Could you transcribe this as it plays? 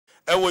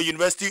ewo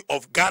University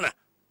of Ghana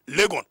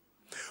Legon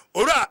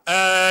ora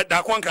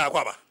da kwanka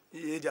akwaba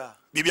yeja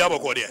bibia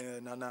boko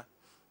de nana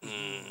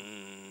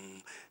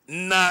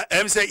na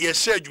say ye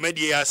share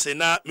dwumadi ya se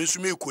na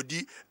mesumi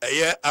kodi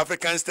eye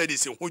African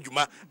Studies ho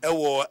dwuma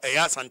ewo eye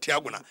Asante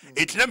na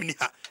etina mini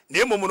ha na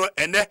emom no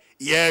ene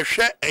ye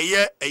hwe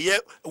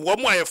eye wo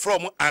mo aye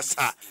from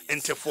asa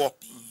entefo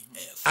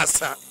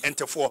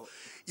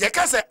ye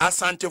ka se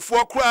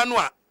asantefo kura no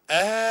a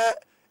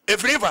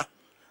efriva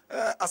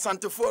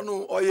asantefo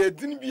no oye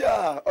din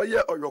bia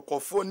oye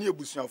oyokofo ne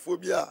ebusuafo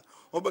bia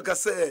obeka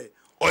se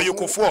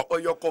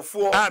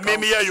oyokofo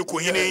meme ya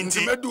yokohine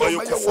nti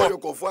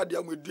oyokofo ade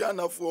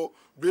amuduanafo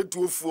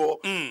bretuofo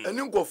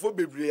eni nkofo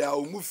bebre a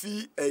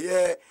omufi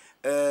eye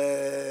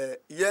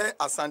ye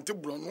Asante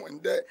Brono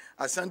ende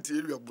Asante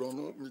area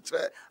Brono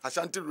mitre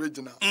Asante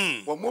regional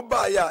wo mo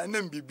ba ya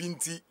na mbibi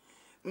nti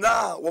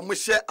na wo mo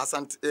hye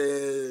Asante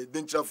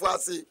denchafo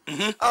ase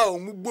a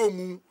omugbo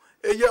mu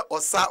eye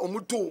osa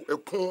omuto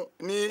ekon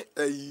ni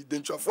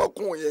denchafo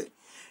akon ye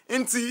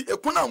nti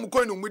ekon na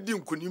omukon no mudi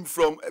nkunim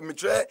from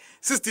mitre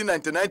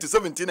 1699 to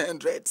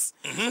 1700s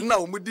na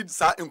omudi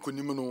sa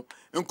nkunim no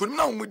nkunim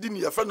na omudi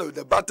ni ya friend of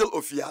the battle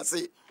of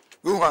Fiase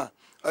ha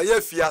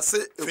aye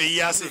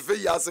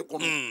Fiase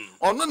kono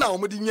ono na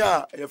omudi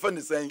nya ya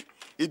friend sen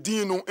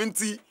edin no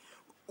nti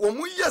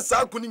omu ye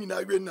sa kuni nyina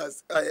we na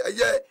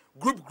aye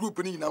group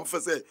ni nyina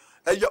mfese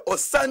aye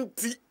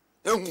Osanti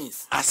ehu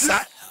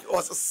asa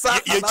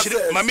ye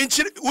chire ma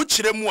menchire wo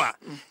chire mu a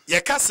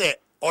ye ka se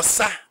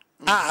osa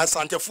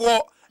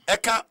asantefo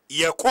eka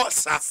ye ko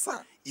sa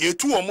ye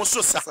tu omo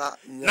so sa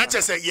na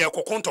chese ye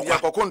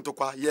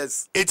kokontokwa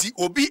yes eti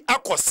obi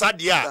akosa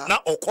de a na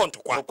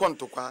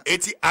okontokwa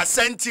eti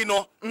asenti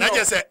no na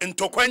chese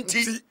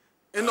ntokwanti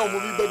ina omo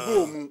bi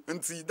bego mu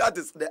nti that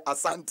is the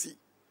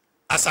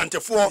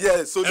Asantefo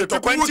yes so the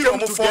people who came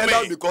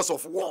together because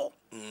of war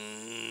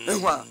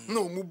ehwa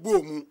no mu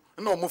bo mu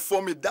no mo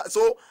form it that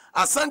so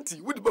Asante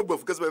with the Bible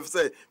because we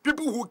say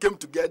people who came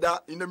together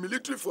in a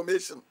military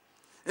formation.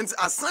 And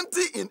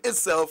Asante in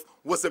itself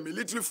was a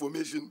military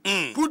formation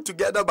put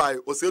together by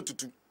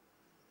Osetutu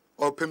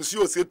or Pemsi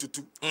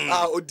Osetutu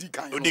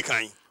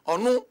Odikan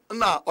ono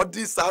na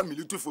odi sa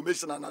military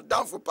formation and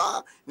down for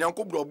pa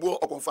nyanko brobo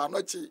okonfa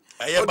anochi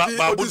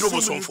babudo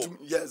bosonfo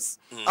yes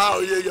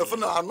ye for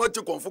na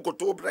anochi konfo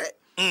koto bre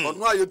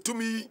ono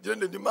ayetumi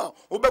jene di ma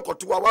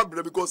obekoto wa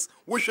bre because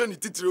wo hwe ni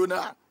titire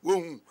na wo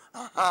hu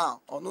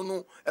ono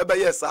no ebe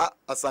yes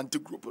Asante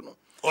group no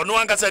ono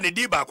ankasa ne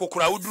di ba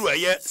kokora uduru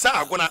eye sa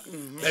agona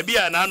ebi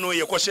a na no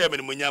ye kwhye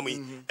menmunyam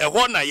yi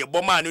eho na ye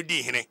boma no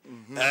di hene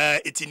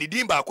eti ne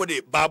di ba ko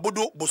de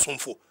babudo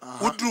bosonfo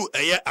uduru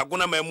eye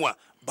agona mamu a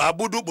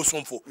babudo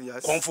bosonfo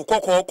konfo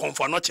kokko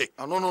konfo anoche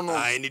no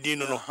ai ne di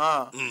no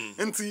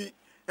nti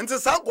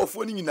sa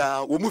nkofo ni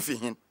nyina wo mu fi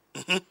hin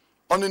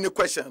ono ne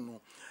question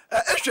no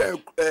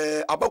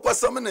ehwe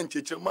abakwasam na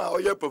nchechema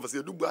oye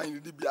professor Dubu anyi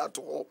di bia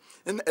to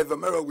in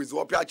Evemera with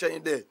wo pia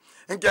chen de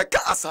nke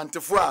ka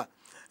asantefo a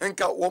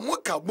nka wo mo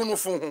ka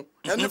bunufo ho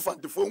ene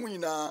fantefo hu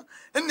nyina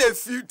ene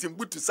afi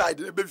timbutu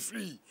side e be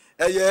free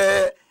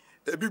eye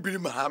bibiri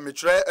ma ha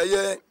metre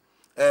eye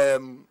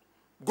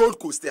Gold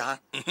Coast ha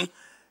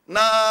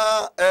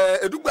na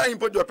edugba yin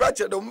pojo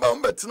prache de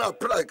mba tena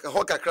pra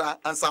ho kakra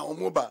ansa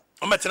omoba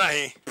ometena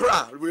he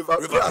pra river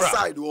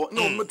side wo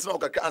no ometena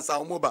kakra ansa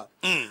omoba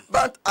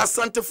but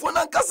asantefo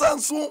na nkasa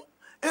nso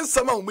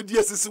ensama omudi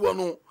asisi wo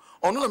no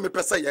ono na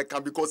mepesa ye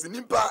kan because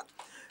nimpa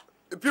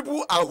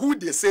people are who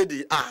they say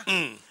they are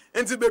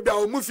enti baby a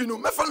omufi no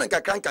mefa na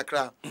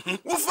kakra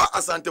wo fa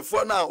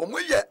asantefo na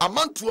omoye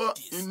amantoa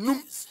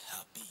inum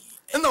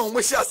na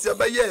omohye ase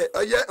ba ye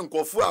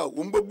nkofo a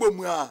wo mbogbo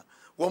mu a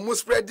wo mo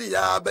spread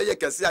ya ba ye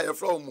kese a ye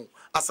fra mu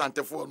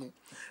asantefo no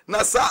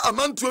na sa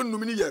amantoa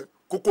num ni ye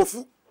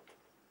kokofu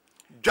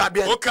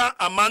Daben oka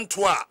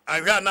amantoa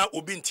ahwa na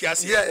obi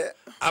ntiase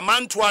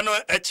amantoa no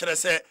e kire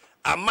se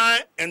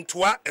aman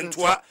entoa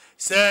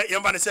se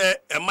yemba ne se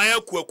eman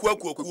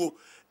akuakuo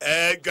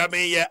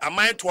Daben ye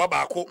aman toa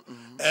baako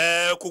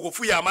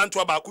kokofu ya aman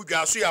toa baako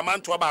dwaso ya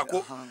aman toa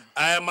baako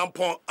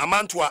mampon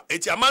aman toa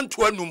eti aman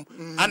toa num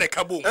ane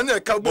kabo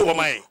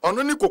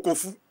ono ni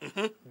kokofu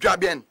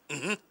Daben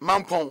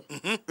mampon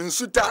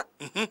nsuta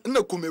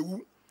na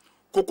kumewu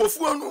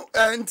kokofu ono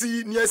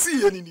enti ni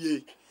asi ye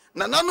ni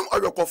na nanum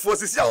oyokofo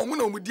sisi a omu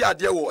na omudi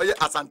ade wo oye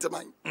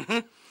asanteman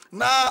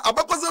na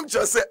abakozam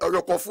kire se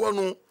oyokofo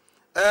no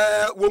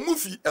wo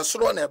mufi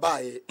esoro na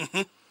ebaaye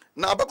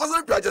na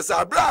abakozam kire se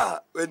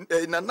abra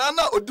na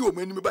nana odi o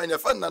mani ba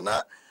nyafa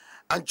nana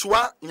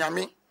anchwa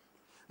nyame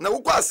na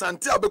wokọ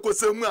asante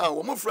abekosam a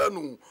wo mufra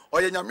no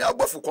oye nyame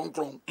agbofo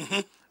konkron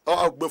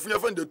agbofu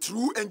nyafa the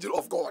true angel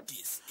of God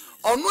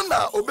onu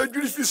na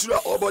obedwiri fisuru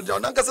a obodia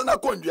onankasa na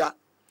kondua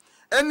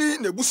eni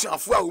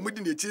nebusuafo a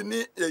omudi nechi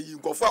ni yi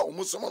nkofo a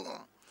omusom no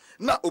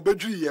na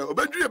obedwiri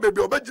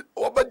bebi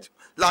obed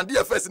land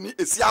ya first ni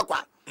esi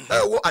akwa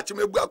wo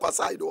achemebu akwa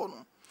side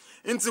ono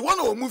nti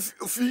wona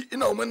omufi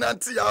ina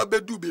omunanti ya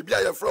bedu bebi a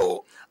yefra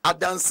wo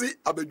adanse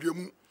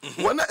abedwemu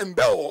wona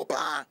embe wo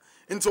pa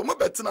nti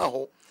omubetena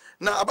ho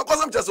na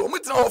abakwasam chese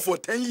omutena ho for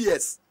 10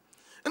 years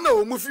na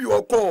o mu fi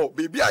o call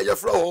baby a ye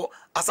fra ho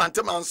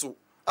Asante manso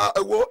a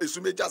ewo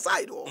Esumeja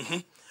side ho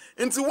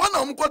nti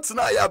wona mo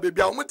kotena ya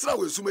baby a mo tena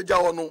wo Esumeja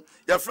ho no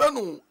ye fra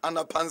no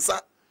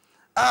anapansa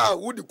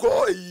wudi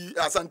ko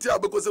Asante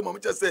abeko se mo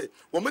che se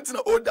wo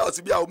metina old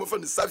house bi a wo fa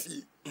no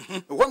Safi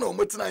wona wo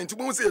metina nti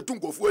mo se yetu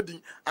nkofo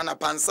adin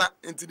anapansa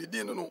nti di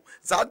din no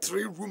za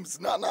 3 rooms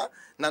na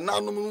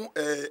nanom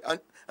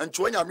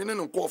anchoanya me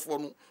no nkofo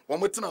no wo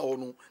metina ho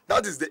no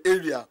that is the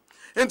area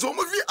nti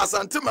wo fi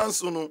Asante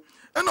manso no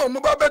na wo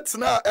ba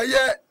betena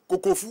eye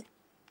kokofu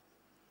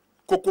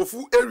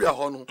area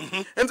ho no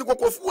nti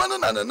kokofu wona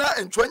na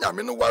anchoanya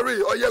me no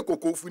ware oye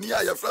kokofu ni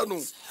a ye fra no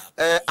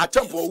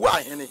Achampo owu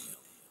ahene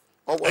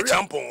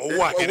Achampo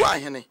owu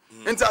ahene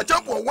nti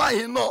Achampo owu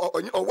ahene no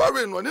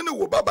oware no ne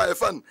wo baba e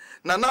fan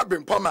na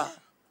Daben poma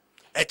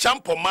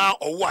Achampo ma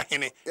owu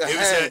ahene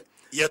e say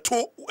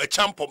yeto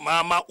Achampo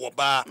ma wo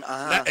ba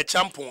na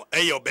Achampo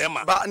eye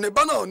obema ba ne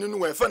ba na oni no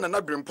we fan na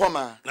Daben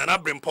poma na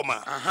Daben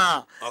poma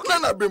na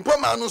Daben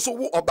poma no so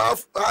wo oba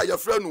a ye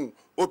fra no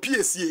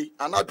opiesie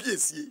ana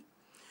piesie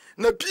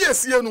na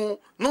piesie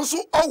no so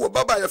owo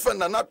baba ye fan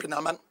na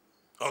Pinaman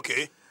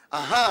okay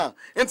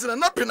nti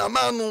na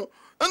Pinaman no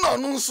na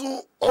onu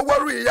nso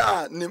oware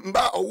ya ne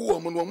mba owo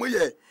mu no mu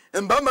ye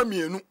mba ma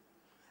mienu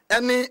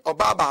ene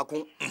oba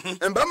baako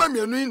mba ma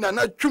mienu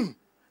na twum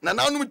na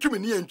nanu twum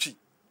ni antwi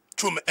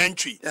twum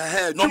antwi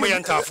no mo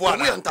yentafo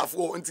ana no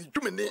yentafo nti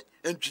twum ni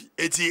antwi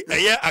eti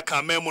eye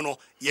akamam no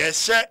ye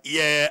hye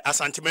ye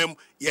asantemam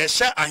ye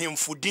hye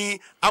ahemfudin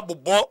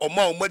abobọ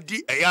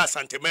omadi eye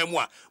asantemam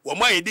a wo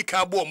ma yedi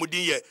ka bo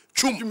omudin ye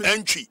twum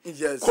antwi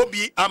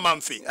kobi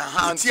amamfe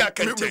ti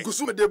akante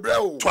gusume de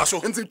brao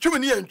nti twum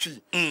ni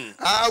antwi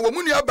wo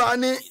mu nua ba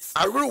ni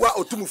awerewa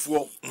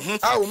otumfuo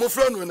wo mo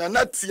fra no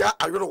na tia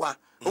awerewa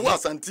wo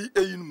Asante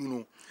eyin mu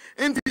no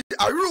nti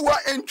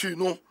awerewa antwi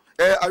no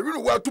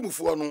awerewa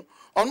otumfuo no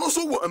ono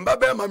so wo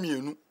mbabe ma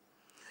mienu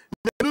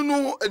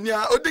no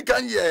nia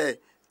odikan ye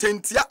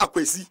tentia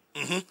akwasi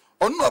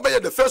ono no obaye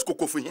the first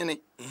kokofu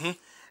hene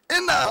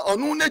ina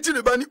ono na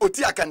chire ba ni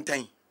oti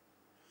akantan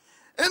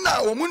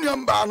ina wo munua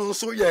mba no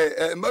so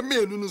ye mba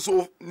mienu no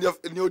so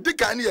ni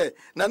odikan ye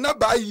na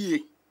ba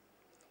yie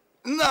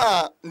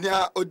na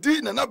nia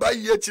odi na ba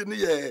yie chi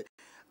ni ye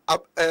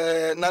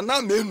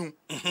na menu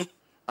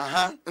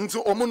nti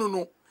omuno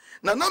no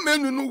na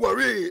menu no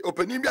wore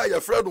opani bi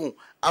aye fra no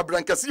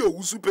abrankase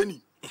owusu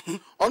pani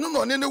ono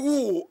no ne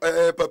wu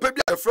papa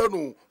bi afra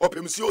no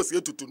opemsi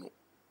osietutu no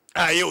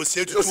ye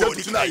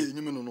osietutu na ye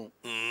nyim no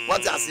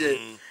what ase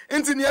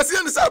enti ne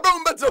ase ne sa ba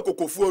mu betre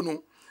kokofuo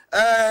no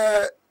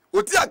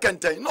oti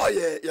akantan no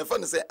ye fa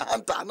ne se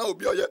anta na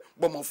obi oye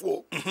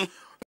bomofo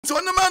nti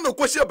ono ma no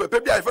kohia papa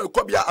bi afra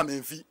ko bia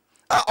amanfi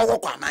owo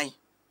kwa aman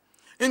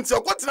nti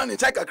okotena ne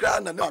chai kakra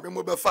na ne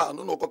abemo be fa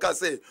no okoka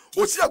se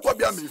ohia ko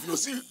bia amanfi no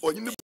si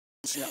onyine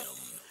busia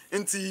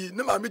nti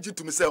ne ma meji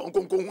tumi se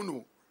onkonko hu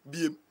no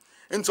biem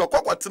nti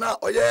okwakotena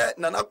oye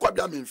nana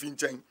kwabia memfi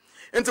nchen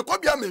nti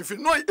kwabia memfi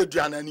no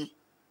eduanani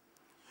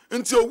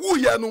nti owu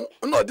ye no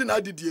na odi na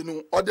adidie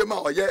no odi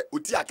ma oye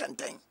oti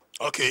akantan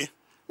okay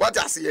what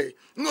I say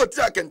no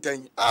oti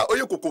akantan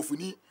oye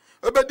kokofuni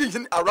obedi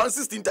hin around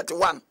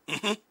 1631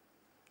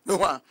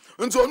 no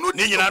nti onu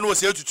ni nyina no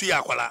osietutu ya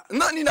akwala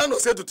na ni na no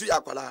osietutu ya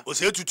akwala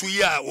osietutu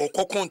ya wo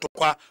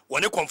kokontokwa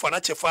woni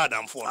konfana chefa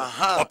adamfo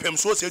no opem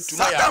so osietutu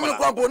na ya akwala sadam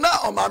kwampo na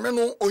omame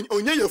no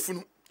onye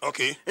yefunu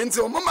okay nti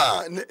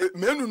omama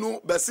menu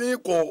no besin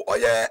ko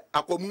oye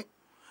akwamu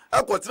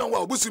akotena wa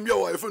obusumi ya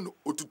wa efunu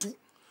otutu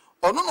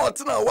ono na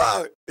otena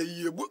wa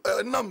eyebu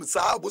nam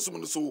saa obusum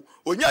no so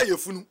onya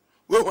yefunu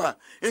wehu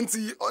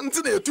nti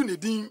na yetu ne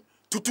din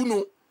tutu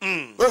no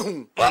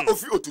wehu wa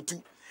ofi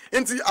otutu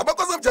nti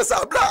abakoso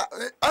chesa bra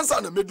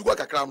ansa na meduwa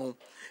kakra no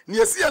ne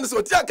esia no so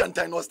oti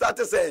akantan no start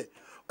say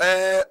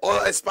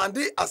or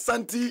expandi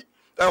Asante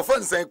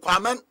fonsen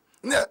kwaman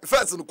ne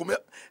first no come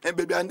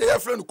baby and their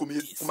friend come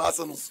ase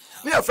no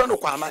ne your friend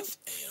kwaman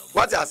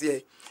what you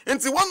say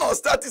nti one or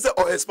start say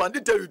or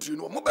expanded territory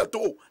no mo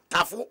beto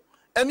tafo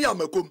ene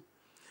amakom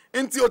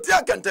nti oti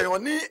akantan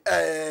oni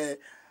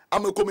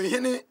amakom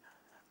hene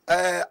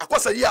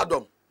akosa yi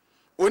adom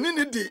oni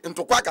ne di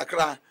ntokwa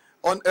kakra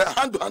on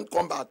hand to hand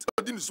combat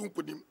odi ni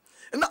sunkudim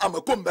na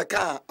amakom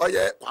beka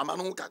oye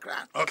kwamanu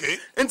kakra okay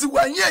nti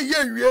wanye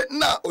wie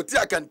na oti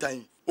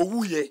akantan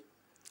owuye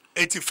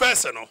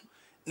 81st no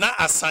na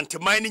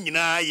asanteman ni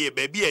nyina ye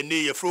baabi ene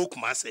ye fro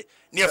kumase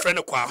ne ye frɛ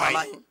no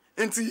kwaman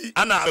nti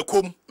ana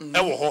akom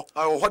ewo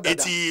ho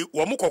enti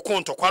wo mo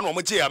kokontokwa na wo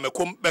mo gye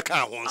amakom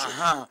beka ho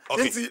nso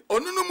okay nti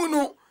onunu mu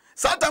no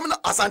satam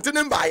na Asante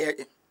ne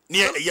mbaye ne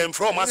ye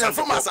mfro ma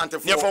Asante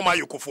ne from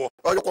ayokofo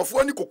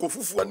oyokofo ni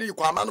kokofufuo ni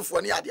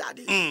kwamanfo ni ade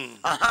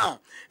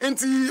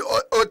nti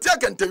oti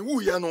akantan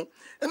wuye no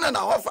na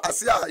hofa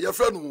ase a ye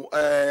frɛ no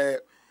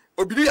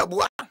obiri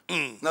yabua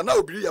na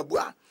obiri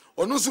yabua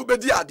onu so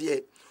bedi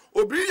ade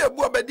obiri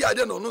yabua bedi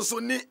ade no onu so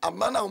ni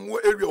amana mo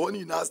area ho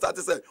ni na start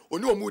say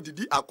oni o mu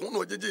didi akon na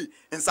ojeje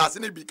nsase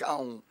ne bi ka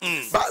ho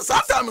ba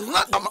satam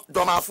na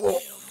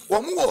domafo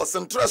wo mu wo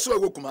sentra so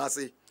ago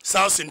kumase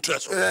South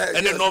interest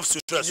and the North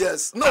interest.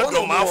 Yes. No,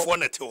 no, my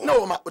phone at all.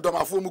 No, my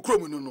phone,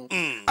 no.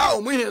 Ah,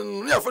 we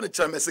have for the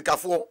Chamesica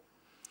for.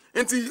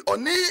 Enti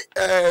oni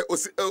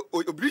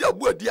obiri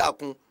abua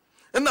diakon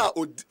na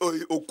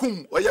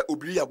okum oye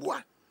obiri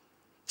abua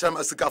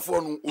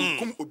Chamasikafo no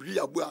okum obiri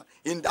abua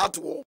in that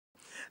war.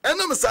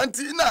 Enam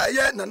santi na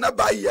ye na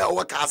baye a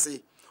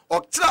wakase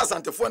o kira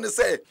santefo ne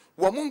say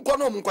wo mun nko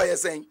no mun kwaye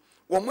sen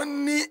wo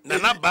mun ni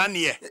na ba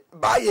ne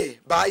baye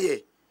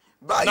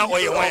na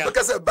oye wan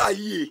because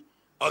baye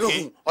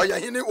okay oya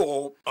hini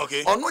wo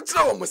okay ono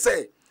kira wo mo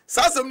say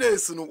sasem na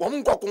esi no wo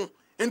mun nkokon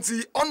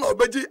enti ono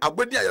obeji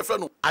agbedi a ye fre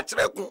no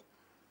akireko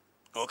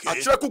okay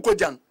akireko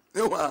kojan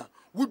ehwa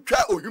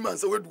wutwa ohwim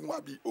ansa wedu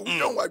wabi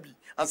owutwa wabi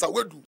ansa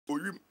wedu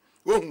ohwim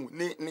wohu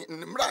ni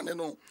mra ne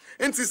no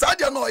enti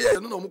sadia na oye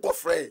no mko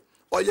frɛ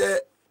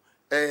oye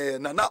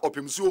nana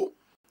opemsuo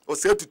o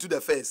say to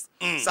the first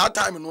that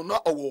time no na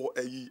owo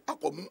ayi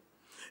akomu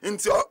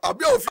enti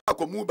abia ofi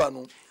akomu ba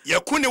no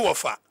yakuni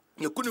wofa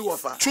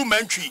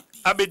tumantwi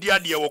abedi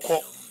ade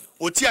wokɔ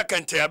oti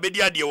akante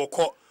abedi ade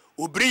wokɔ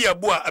obiri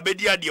yabu a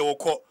abedi ade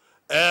wokɔ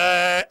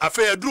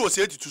afa yaduru o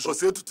say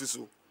tutu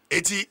so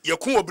eti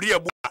yakun obiri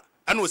yabu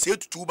ana o say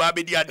tutu ba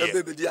abedi ade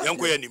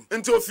yanko yanim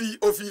enti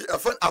ofi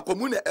afa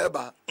akomu na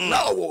eba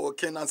na owo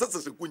kenan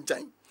sese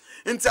kunchan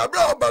enti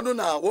abra oba no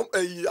na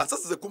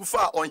asese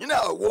kumfa ohine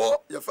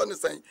awo yafa ne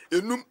san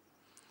enum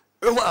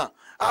ehwa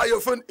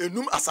ayofan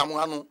enum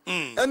asamoa no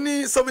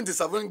any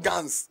 77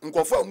 guns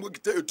nkofo am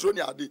gite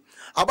etroni ade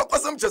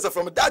abakwasam chese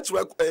from that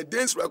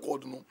dance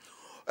record no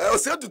o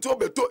say tutu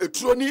obeto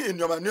etroni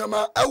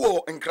enwama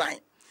ewo nkran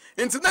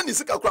enti na ni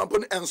sika krampo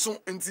no enso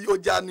enti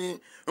ogya ni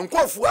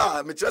nkofo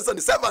a me kire se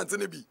ni servant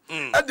ne bi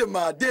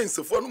edema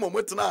dance fo no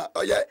momotena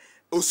oye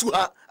osu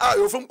ha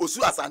ayofam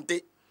osu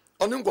asante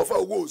oni nkofo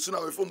wo osu na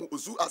ayofam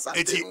osu asante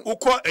enti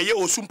ukọ eye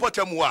osu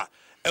mpotamu a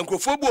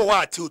nkofo bu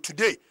wa till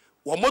today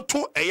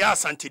womoto eye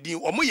asante din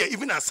womo ye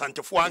even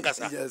asante fo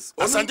angasa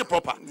asante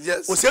proper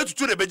o say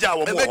tutu ne beja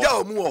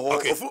womo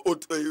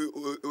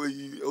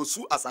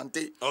osu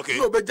asante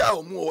no beja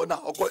womo na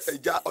okọ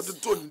eja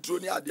oduto ntro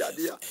ni ade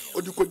ya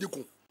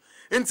odikodiku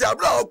enti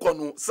abra okọ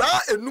no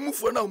sa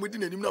enumfo na omudi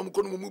nanim na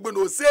mko no mugbe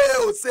no ose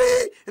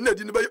na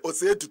di ne be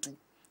ose tutu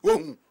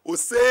wohu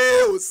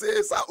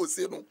ose sa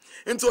ose no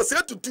enti ose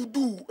tutu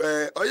du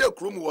oye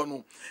krom wo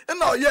no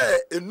na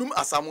oye enum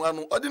asamoa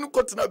no odi no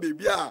kotena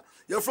bebi a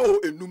ye fro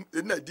enum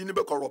na di ne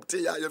be corrupt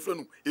ya ye fro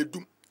no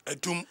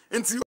edum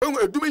enti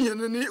edum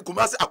hene ni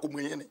kumase akomu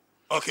hene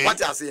okay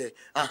what I say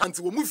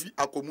anti wo mufi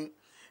akomu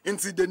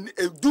enti the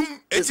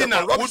edum is a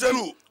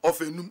corruption of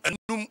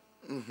enum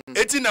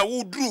eti na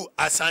wudru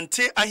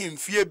asante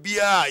ahemfie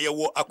bia ye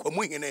wo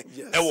akwamu hene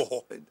ewo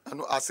ho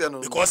ano ase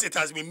no because it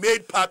has been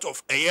made part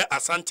of a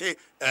asante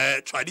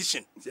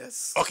tradition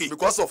yes okay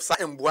because of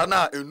saimboa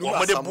na enum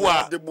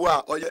asamoa de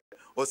boa oye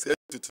ose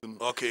tutu no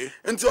okay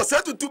enti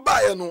ose tutu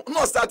bae no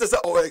no start say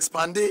o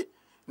expand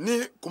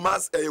ni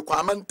kumas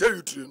kwaman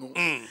territory no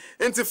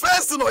enti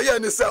first no ye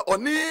ni say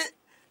oni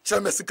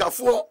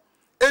chemesikafo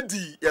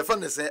edi ye fa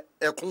ne say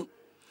ekun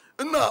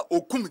na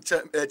okum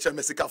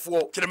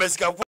chemesikafo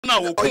na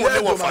okum ne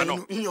wofa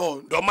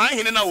no do man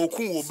hene na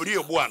okum wo biri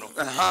ebo ano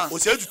o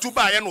se tutu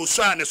ba ye na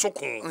oso a ne so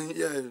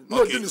kun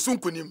no di ni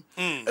sunkunim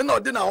na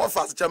odi na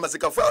wofa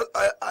chemesikafo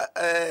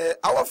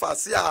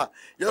awafase a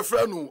ye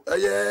fra no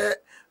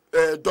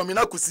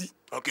domina kusi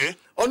okay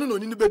onu no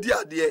ni bedi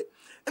ade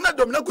na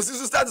domina kusi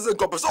so start say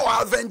nkop so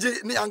wa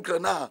avenge ni ankra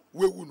na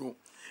wewu no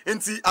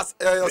enti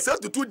o se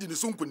tutu di ni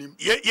sunkunim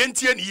ye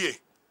ntie ni ye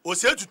o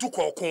se tutu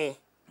kokon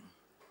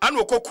ana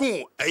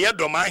okokun eye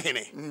doma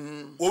hene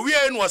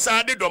owie no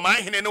osa de doma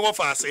hene ne wo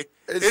faase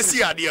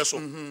esi ade so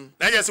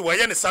na yes wo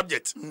ye ne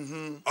subject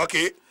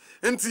okay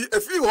enti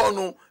efi ho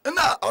no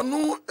na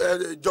onu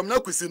jomna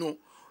kusi no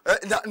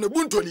na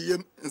bunto ni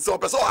yem nso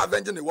opeso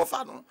avenge ne wo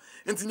fa no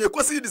enti ne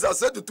kosi dis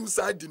asset to two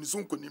side di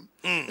nsun konim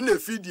na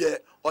efi de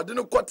ode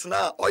no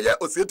kotena oye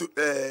osetu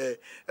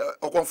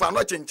okonfa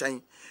no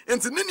chenchan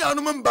enti ne ni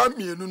anu mba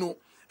mienu no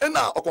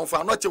na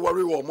okonfa no che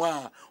wori wo mo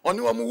a oni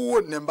wo mo wo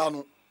ne mba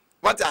no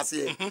what I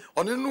say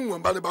onu nu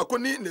mba ne ba ko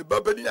ni ne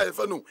baba ni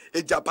ayefa no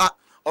ejapa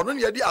onu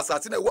ne yedi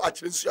asase na wo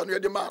akire nsu anu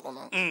yedi ma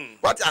no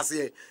what I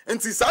say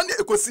enti sa ne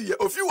ekosi ye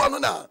ofi wo no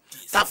na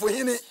safo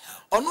hini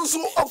onu so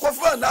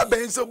okofa na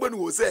ben so gbenu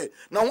wo say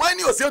na wan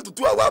ni ose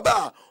tutu a wa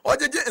ba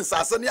ojeje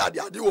nsase ne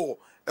ade wo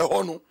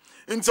eho no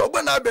enti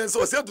ogbe na ben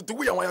so ose tutu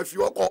wo ya wan afi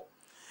okọ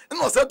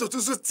na ose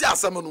tutu so ti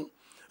asem no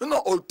na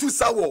otu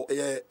sawo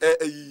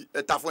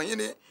tafo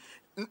hini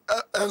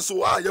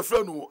enso a ye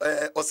fra no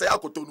ose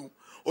akoto no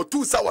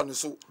otu sawa no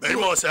so very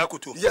much ose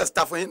akoto yes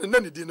tafo hini na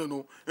ni di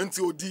no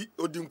enti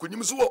odi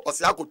nkunim so wo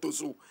ose akoto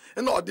so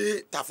na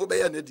odi tafo be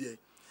ye ne de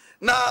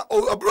na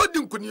obrodi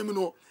nkunim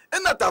no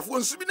na tafo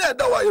nsubi na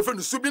eda wa ye fra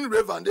no subin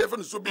river and ye fra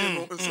no subin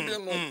no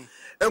nsubin no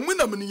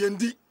emunam ni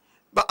yendi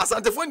ba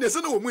asantefo ne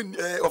se na omu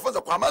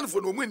ofaza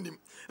kwamanfo na omu nim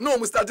na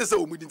omu start se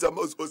omu dinta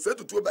ose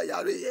tutu ba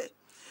yare ye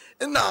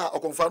na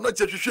okonfa no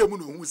chehwehwe mu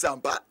no hu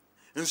sampa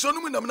nso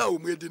no mu nam na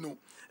omu edi no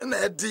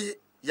na edi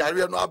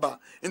yare no aba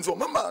nti o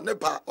mama ne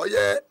pa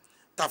oye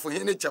tafo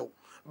hene chew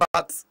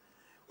but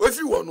if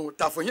you want no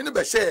tafo hene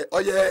be share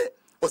oye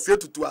ose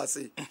tutu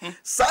ase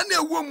sa na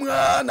ewo mu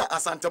na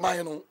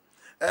asanteman no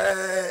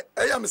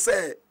eyam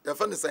say ya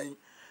fa ne san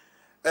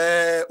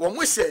wo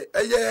mo hye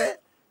eye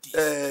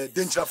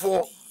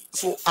denchafo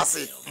so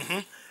ase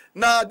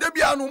na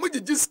debia no mo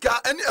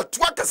gigiska ene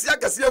eto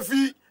akase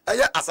afi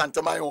eye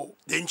asanteman ho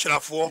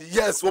denchafo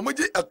yes wo mo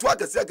gi eto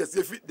akase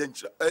afi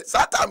dencha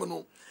sa time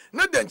no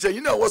na dencha yi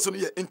na wo so no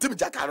ye intim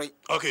jakare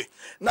okay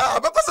na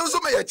abakoso so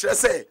me ye kire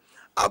say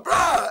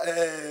abra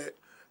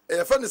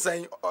fa ne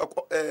san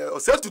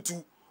ose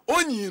tutu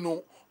onyi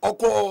no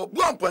okọ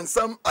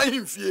buampansam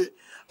ahimfie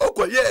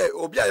okoye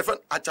obi a yefa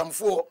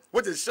achamfo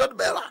which is shed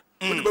bearer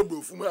wo de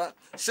babufu ma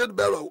shed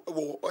bearer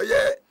wo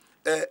oye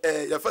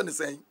yefa ne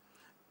san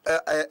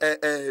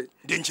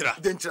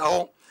denchira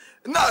ho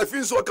na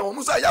afin so ka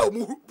mo so ya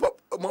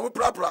mo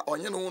prapra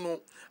onye no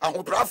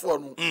ahoprafo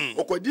no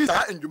okodi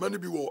sa ndwuma no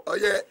bi wo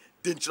oye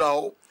denchira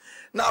ho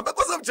na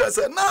abekosam kire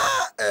se na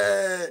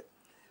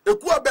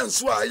eku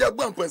abenso a ya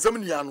buampansam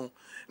nia no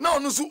na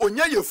onu so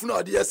onya yefunu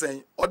ade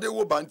yesen ode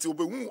wo banti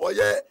obehu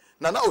oye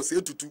na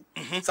ose tutu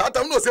sa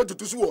tam na ose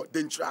tutu so wo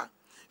denchira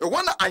e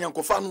wona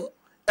ayankofa no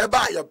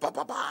eba ye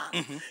papa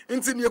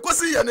nti ne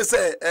ekosi ye ne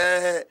se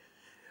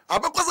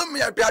abekoso me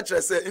ya pia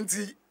kire se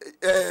nti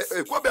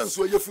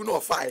ekwabenso yefunu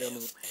ofaye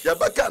no ya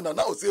baka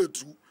na ose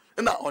etu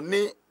na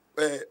one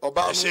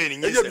oba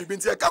no eye bibi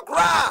nti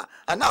kakra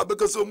ana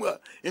abekoso mu a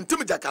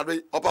ntim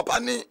jakare opapa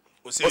ne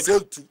ose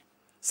etu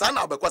sa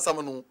na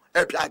abekwasam no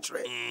pia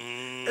kire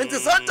nti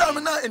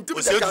sometime na ntim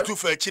jakare ose etu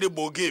fa kire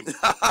bo game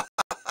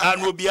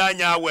and obi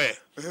anya we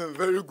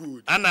very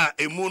good ana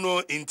emu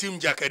no intim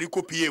jakari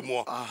kopie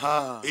mu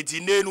eti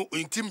nenu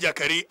intim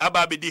jakari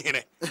aba be di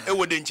hene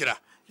ewo de nchira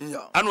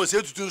ana o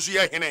se tutu nso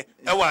ye hene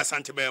ewo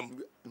asantebam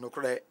no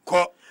kre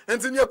ko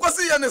enti ne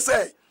kwasi ye ne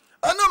say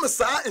ana me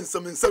sa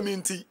nsam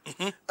nti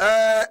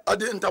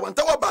ade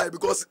ntawantawa bai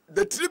because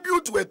the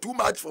tribute were too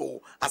much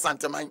for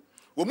asanteman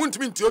wo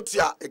muntimi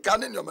ntiotia e ka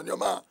ne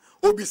nyoma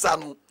obisa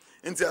no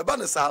enti eba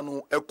ne sa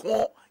no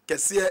ekon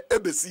kese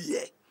ebesi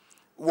ye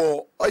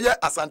wo oye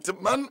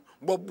asanteman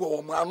bobo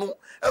wo mano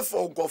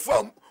efo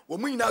nkofam wo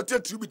munyina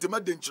tribute ma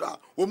denchira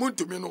wo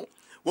muntumi no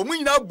wo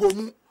munyina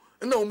bomu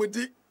na wo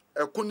mudi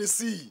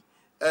ekonisi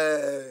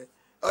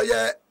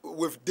oye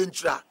with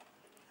denchira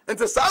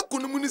ente sa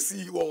kunumu ni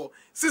si wo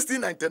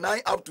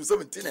 1699 up to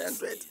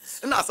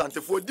 1700 na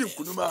asantefo di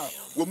kunuma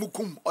wo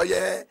mukum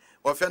oye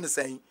ofe ne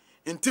sen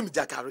intim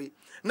jakare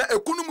na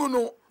ekunumu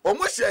no wo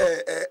mo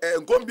hye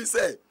nkombi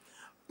se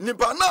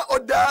nipa na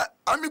oda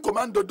army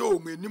commando do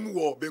mu enim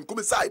wo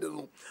benkum side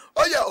no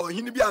oye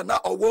ohini bia na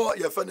owo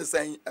ye fe ne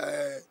sen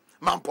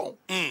mampon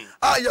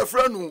a ye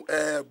fra no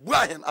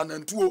buahen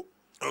anantuo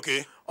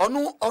okay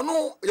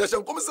onu ye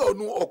hyenkom se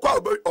onu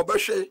okwa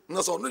obehwe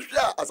na so onu hwe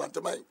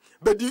asanteman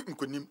bedi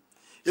nkonim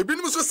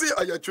ebinim so se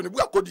ayatwene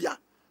bu akodia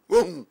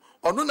ohun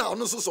onu na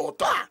onu so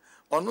oto a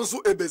onu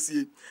so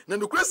ebesie na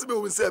nukresi be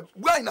won se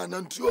buahen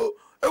anantuo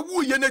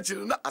ewu ye na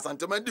chiri na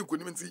asanteman di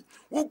nkonim nti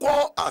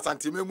wukọ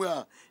asanteman mu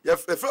a ye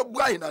fe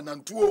buahen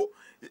anantuo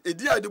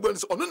edi adibon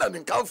so onu na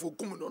nkanfo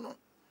kum no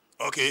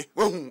okay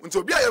ohun nti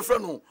obi a ye fe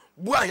no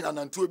buahen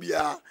anantuo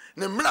bia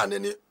ne mra ne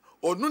ni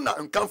onu na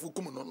nkanfo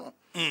kum no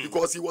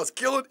because he was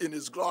killed in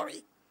his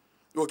glory.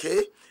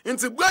 Okay?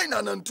 Into Buahen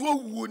anantuo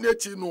wu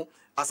nechi no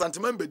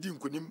asanteman bedi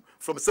nkonim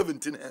from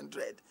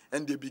 1700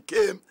 and they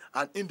became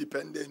an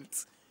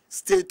independent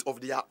state of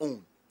their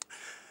own.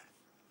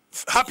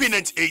 Happy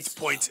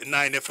 98.9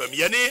 FM.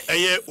 Yene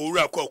eye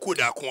owura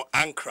koda ko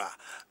Ankara.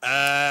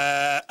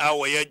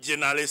 Our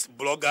journalist,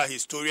 blogger,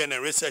 historian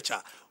and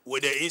researcher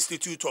with the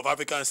Institute of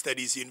African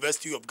Studies,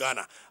 University of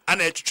Ghana.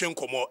 And a train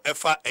komo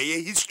efa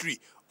eye history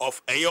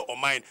of eye or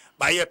mine.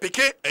 By a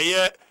peke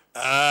eye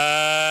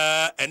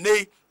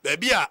ene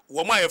baby a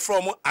wo ma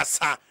from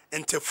asa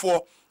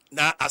entefo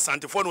na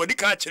asantefo no di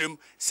ka kyerem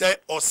say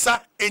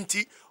osa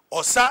enti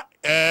osa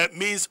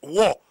means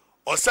war.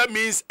 Osa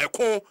means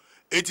ekon.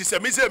 It is a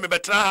mise me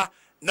betra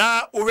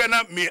na ohwe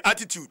na me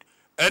attitude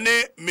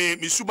ene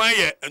me suban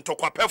ye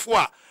ntokwapefo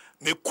a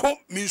me ko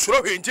me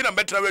nsuro hwe nti na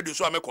betra radio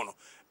so ameko no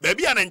ba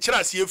bia na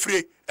nkyira se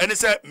efire ene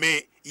se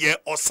me ye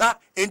osa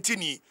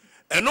entini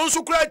eno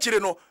nso kura kire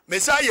no me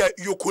sa ye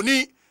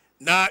yokoni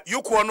na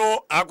yoko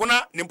no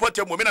agona ne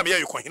mpotem mo me na me ye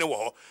yokohene wo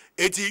ho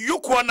eti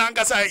yoko na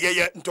ngasa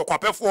ye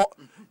ntokwapefo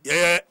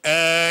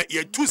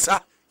ye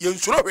tusa ye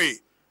nsuro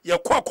hwe ye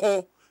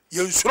kokon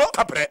ye nsuro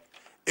kapre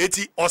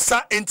eti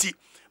osa enti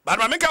but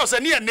ma meka ose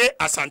ne ne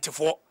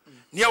asantefo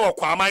ne wo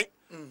kwaman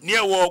ne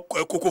wo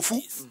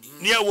kokofu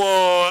ne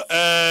wo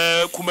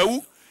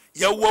kumawu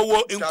ye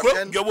wo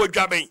enkro ye wo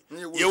dwaben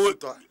ye wo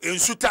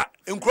ensuta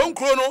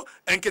enkro no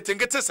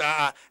enketengete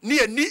saa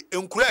ne ni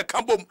enkro e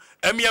kambom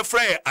emie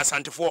frɛ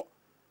asantefo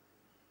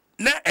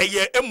na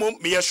eye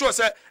emom me ye sure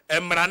se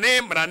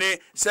mrane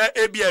se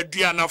ebi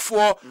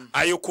aduanafo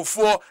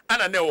ayekofo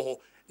ana ne wo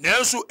ho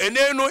nanso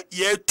ene no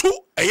ye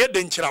tu eye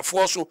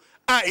denkyirafo so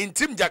a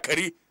intim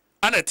jakari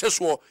ana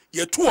teso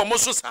yetu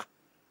omososa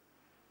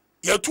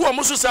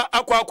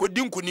akwa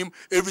akodi nkunim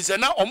evise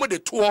na omo de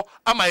to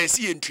ama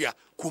yesi yentua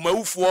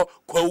kumawufoɔ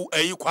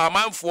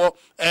kwamanfoɔ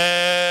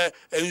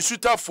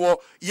nsutafoɔ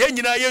yɛn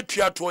nyinaa yɛ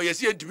tuatoɔ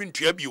yɛsi yɛntumi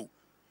ntua bio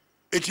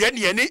etua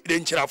ne yɛne de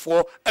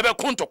nkyirafoɔ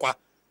ɛbɛko ntɔkwa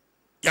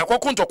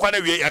yakɔko ntɔkwa na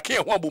wie yɛka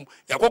yɛn ho abom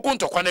yakɔko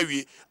ntɔkwa na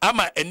wie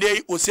ama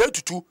ɛnɛ ose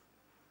tutu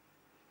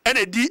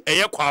ɛna di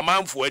ɛyɛ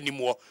kwamanfoɔ anim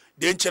wɔ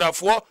de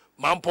nkyirafoɔ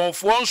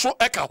mampɔnfoɔ nso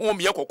ɛka ho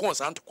yɛ kɔko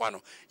santokwa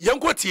no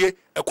yɛnkɔ tie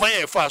ɛkwan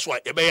yɛ fa so a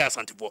yɛbɛyɛ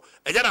asantefoɔ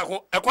ɛgya na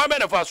ko ɛkwan bɛ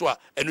na fa so a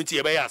ɛno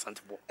tie yɛbɛyɛ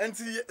asantefoɔ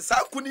enti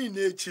saa kuni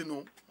na echi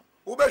no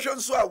wobɛhwɛ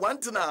nso a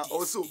wantina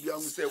ɔsɛ obi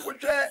ahu sɛ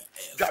wohwɛ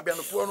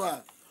dwabenfoɔ no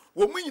a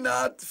wɔn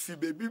nyinaa fi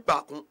bebi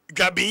baako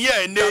dwaben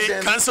yɛ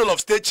ne council of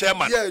state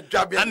chairman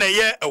ana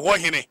yɛ ɛwɔ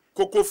hene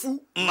kokofu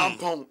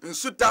mampɔn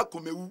nsuta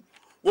komewu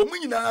wɔn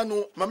nyinaa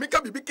no mamika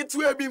bibi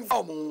ketewa bi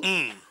mfa mo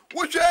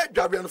wohwɛ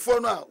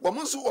dwabenfoɔ no a wɔn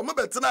nso wɔn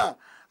bɛtena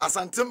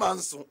Asante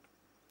manso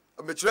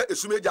mekyerɛ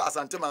esumeja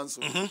Asante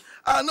manso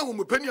a na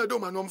wɔn pani ado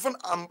ma no mfon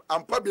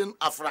ampabien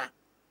afra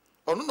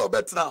ɔno na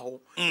ɔbɛtena hɔ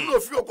na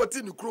ofi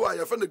ɔkɔte ne kuro a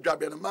yɛfɛ no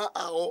dwaben ma a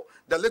hɔ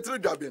the little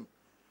dwaben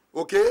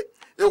okay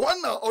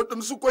ɛhɔ na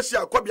ɔdom so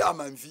kɔhyia akɔbea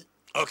amanfi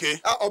okay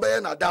a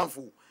ɔbɛyɛ na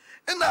danfo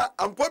ɛna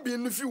ampabien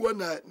no fi wɔ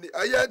na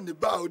ɛyɛ ne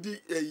ba odi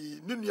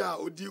ne nua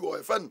odi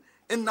wɔ yɛfɛ no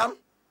nnam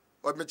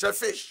ɔmekyerɛ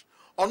fish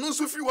ɔno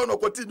nso fi wɔ na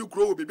ɔkɔte ne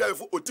kuro wɔ beebi a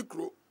yɛfɔ oti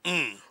kuro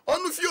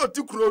ɔno fi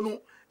oti kuro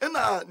no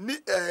ɛna ni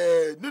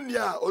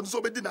nua ɔno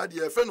nso bɛdi na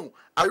adeɛ yɛfɛ no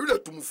ayerɛ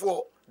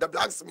tumfoɔ the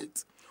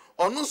blacksmith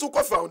ɔno nso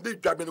kɔ found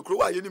dwaben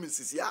kuro a yɛnim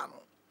sisi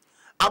ano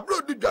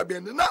abro di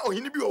dwaben na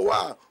ɔhene bi wɔ hɔ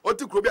a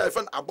ɔte kuro bi a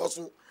yɛfɛ no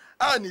abɔso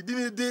a ne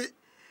di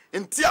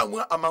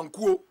ntiamu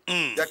amankuo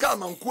yɛka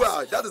amankuo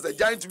a that is a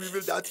giant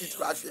weevil that eat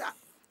raffia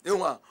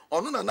ehwa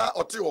ɔno na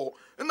ɔte hɔ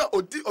na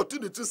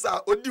ɔti ne tu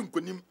sa odi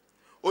nkonim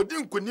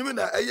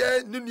na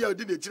ɛyɛ ne nua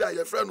odi n'ekyir a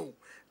yɛfɛ no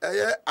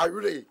ɛyɛ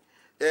ayerɛ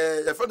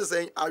yɛfɛ no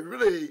sɛ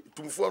ayerɛ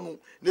tumfoɔ no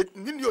ne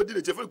nua odi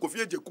n'ekyir fɛ Kofi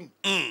Ejekum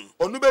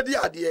ɔno bɛdi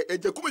adeɛ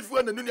Ejekum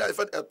efiwa na ne nua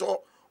yɛfɛ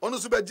ɛtɔ ɔno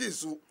nso bɛgye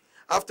so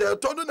after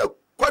ɛtɔ no na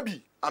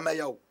Kwabi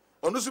Amayaw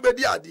ɔno nso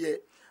bɛdi adeɛ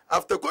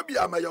after Kwabi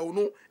Amayaw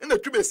no na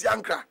Twumesi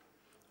Ankra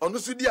ɔno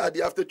nso di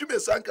adeɛ after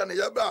Twumesi Ankra na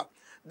yɛba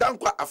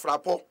Dankwa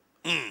Afrapɔ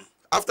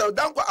after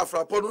Dankwa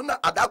Afrapɔ no na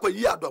Adakwa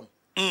Yi Adom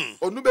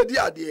ɔno bɛdi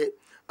adeɛ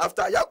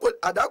after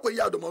Adakwa Yi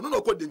Adom ɔno na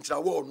ɔkɔ de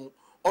nkyirawo no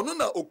ɔno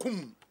na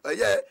okum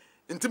ɛyɛ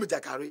Ntim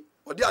Jakare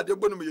ɔde adeɛ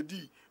bɔ no ma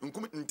yɛdi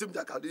nkum Ntim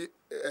Jakare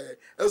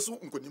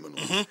ɛso nkonim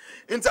no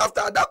nti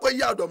after Adakwa Yi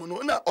Adom no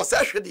na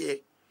ɔsɛ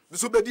hwedeɛ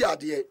so bɛdi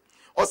adeɛ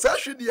ɔsɛ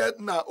hwedeɛ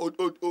na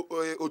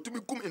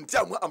otumi kum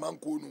ntiamu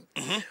amanko no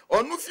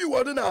ɔno fi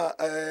wɔ na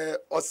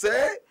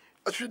ɔsɛ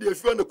hwedeɛ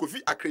fi na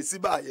Kofi Akresi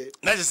baayɛ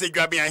na je sɛ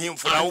dwaben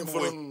ahemfo na wo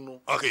boy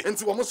okay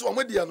nti wɔn so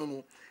wɔn deɛ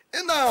no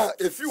ina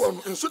efi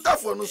wɔn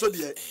nsutafoɔ no so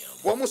deɛ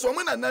wɔn so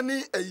wɔn na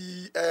nani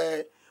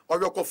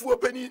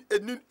ɔyɔkɔfoɔ pani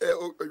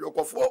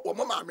ɔyɔkɔfoɔ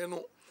wɔn maame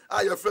no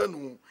a yɛfrɛ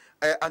no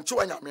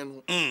Anchewa Nyame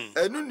no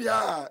ɛnu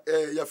nua a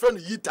yɛfrɛ no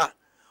Yita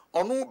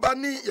ɔno ba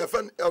ni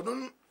yɛfrɛ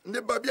ɔno ne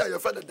ba bi a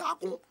yɛfɛ no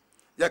daako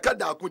yɛka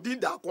daako din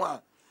daako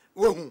a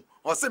wohu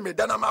ɔse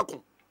medana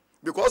mako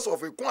because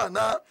of a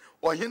na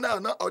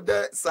ɔhena na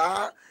ɔde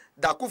saa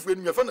daako fue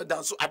no yɛfɛ no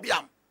danso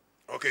abiam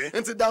okay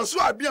nti danso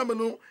abiam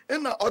no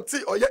na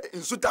ɔte ɔyɛ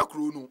nsuta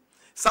kuro no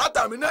saa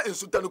time na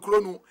nsuta no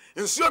kuro no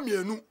nsuo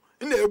mienu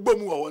na egbo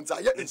mu wɔ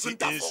nta yɛ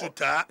nsuta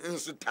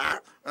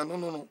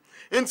no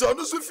nti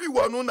ɔno so fi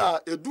wɔ no na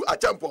edu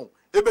achampɔn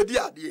ebedi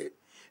adeɛ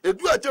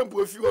edu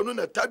achampɔn fi wɔ no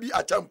na tabi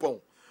achampɔn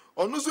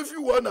ɔno so fi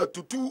wɔ na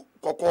tutu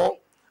kɔkɔɔ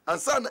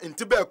ansa na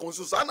ntibɛ ko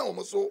so saa na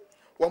wɔn so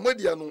wɔn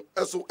dia no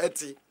ɛso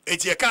ɛte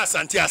eti ɛka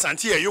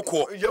asante yɛ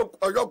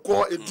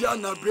yɔkɔ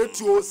ediana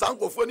bretuo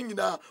sankɔfoɔ no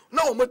nyinaa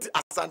na wɔn te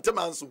Asante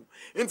manso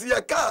nti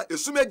yɛka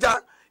Esumeja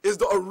is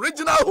the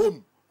original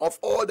home of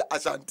all the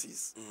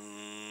Asantes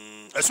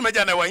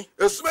Esumeja na wai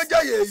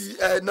Esumeja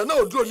yɛ nana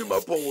oduro ni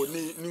mapɔ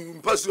ni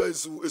mpasuo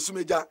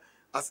Esumeja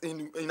as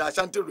in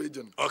Ashanti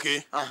region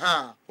okay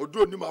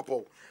oduro ni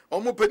mapɔ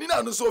omo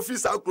penina no so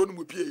office akro no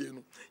mu pie ye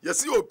no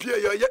yesi opie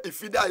ye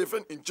ifide a ye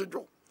fen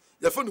nchedwo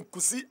ye fen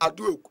kusi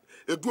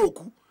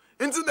eduoku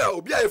nti na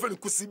obi a ye fen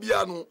kusi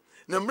bia no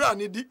na mra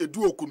ne di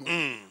eduoku no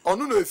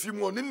ono na efi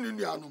mu ono ne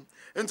nua no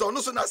nti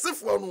ono so na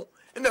sefo no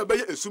na be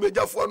ye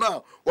Esumejafo no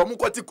a wo mo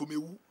kwati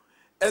komewu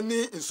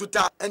eni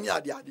nsuta eni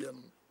ade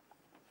no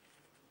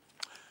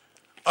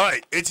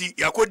alright eti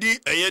yakodi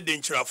eye de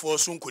nkyirafo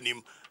so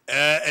nkonim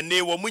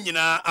ene wo mu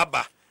nyina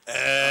aba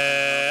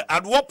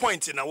at what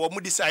point na we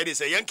decided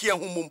say yanke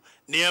humum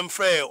na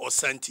yemfrɛ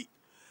Osanti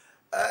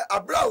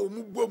abra wo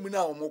mu bom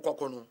na wo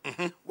kokko no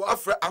wo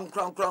afrɛ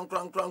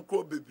ankran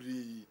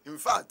bebri in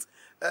fact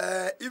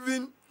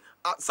even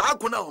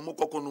saakona wo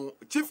kokko no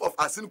chief of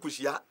Asin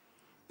Kushia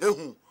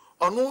ehu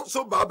ono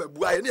so ba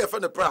babu aye na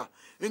yefɛ ne pra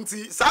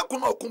nti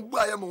saakona okumbu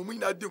aye ma wo mu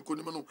nyina di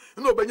nkonim no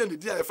na obanya ne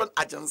din aye fɛ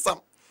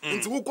agensam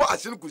nti wo kɔ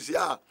Asin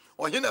Kushia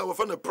ɔhena wo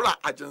fɛ ne pra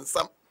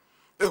agensam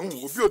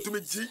obi otumi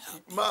ji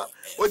ma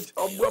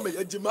obua me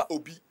yagima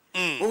obi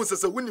won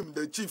sese wonim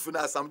the chief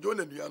na Asam Jo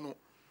na nua no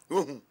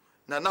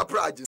na na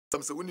pra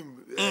some say winning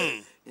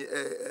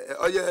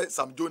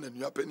Sam John and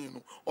your penny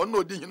no or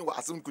no din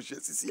was some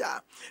cushion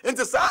sia and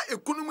to say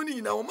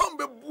economy na o man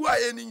be bua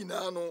any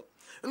na no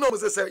no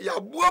say ya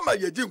bua ma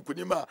ye jin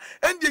kunima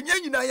and the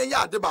nyina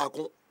ya de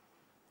baako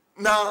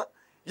na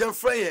your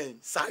friend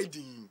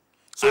siding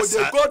so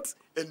they got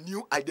a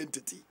new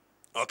identity.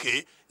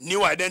 Okay,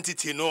 new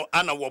identity no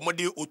ana wo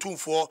mode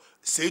otumfo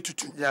say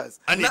tutu. Yes.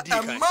 And na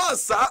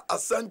masa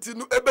Asante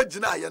no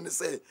ebegina ye ne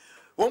say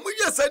wo mu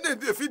ye say na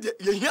de fi de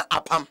ye hia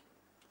apam.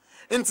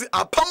 Nti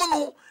apam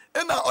no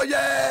na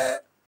oye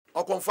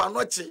okonfa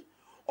no chi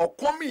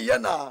okomi ye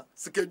na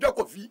sikedwa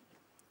kofi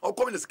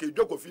okomi na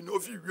sikedwa kofi no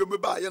fi wiem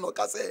ba ye no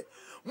ka say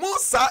mo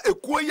sa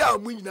ekuo ya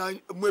mu nyina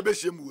mu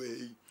ebehye mu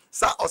we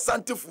sa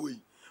Asante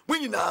fuyi mu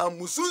nyina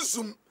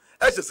musunsum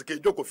ehye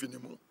sikedwa kofi ni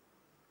mu.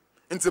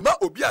 Nti ma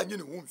obi anyi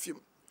ne hu mfim.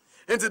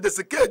 Nti the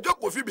sikedwa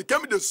kofi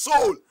became the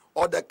soul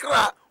or the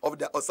cry of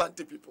the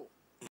Asante people.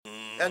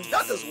 And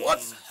that is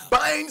what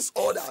binds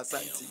all the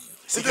Asante.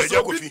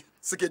 Sikedwa kofi.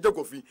 Sikedwa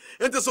kofi.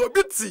 Nti so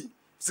biti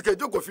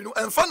sikedwa kofi no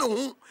emfa no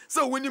hu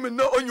say wonim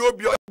na onye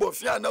obi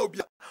obofia na obi.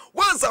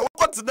 Once I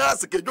got na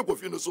sikedwa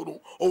kofi no so no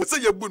o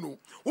say yebu no.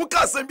 Wo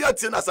ka asem bi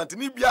atie na Asante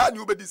ni bia ni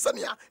obedi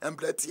sania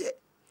embretie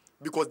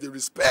because they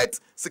respect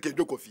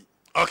sikedwa kofi.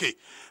 Okay,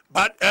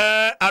 but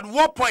at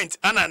what point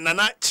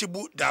Nana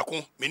Tibu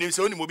Dako, meaning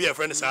so only be a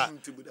friend, sir.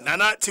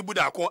 Nana Tibu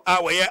Dako,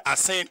 our year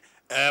asen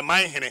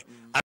my hene.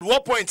 At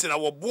what point in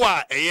our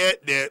boa a year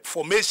the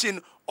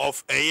formation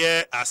of a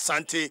year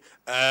Asante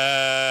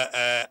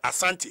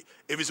Asante?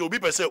 If it's obi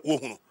per se,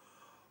 oh,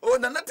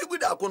 Nana Tibu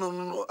Dako,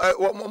 no,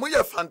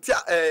 Moya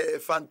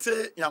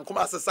Fante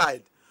Yankoma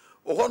side.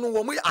 Oh, no,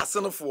 when we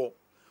asen for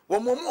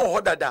one more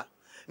hodada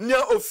near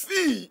of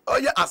fee or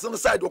your asen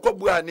side,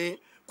 Okobuani,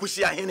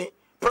 Kushia Hene.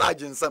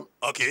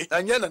 Okay.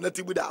 And yana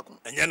natibu dako.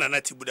 And yana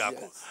natibu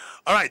dako.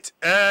 All right.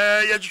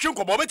 Ya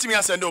chuko bobe timi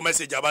send a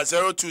message about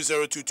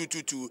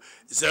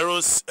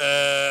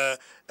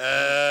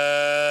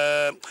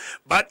 02022220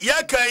 but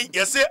ya kai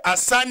ya say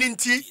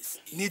asaninti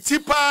ni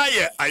tipa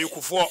ye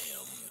ayukufo.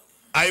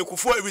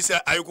 Ayukufo we say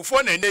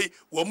ayukufo na nei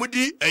wo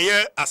mudi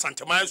eye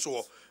asanteman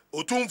so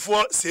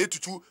otumfo say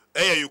tutu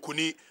eye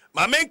yukuni.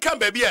 Ma menka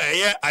baby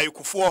eye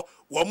ayukufo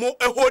wo mo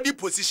hold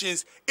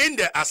positions in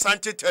the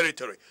Asante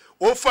territory.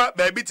 Wofa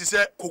baby to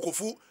say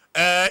kokofu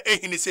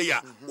ehini say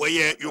ya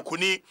woye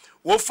yukuni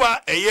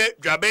wofa eye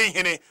Daben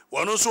hene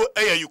wono so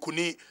eye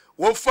yukuni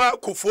wofa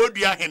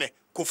kofodua hene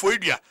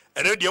kofodua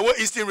ene de wo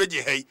eastern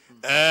region hey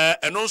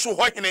eno so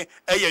ho hene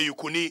eye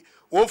yukuni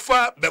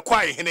wofa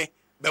bekwai hene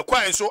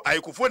bekwai so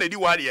ayikofo na di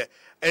wade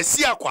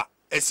esiakwa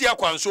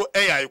nso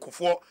eye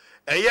ayikofo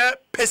eye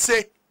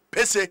pese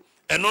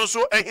eno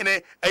so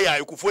ehene eye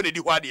ayikofo na di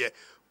wade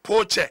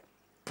poche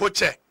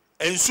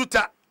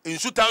ensuta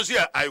nso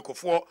ya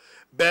ayikofo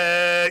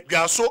be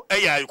gaso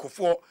eye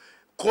ayikofo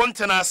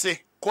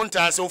kontenase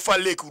ufa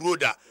lake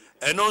road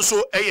eno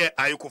nso eye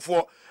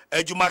ayikofo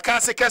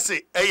adwumakase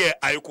kese eye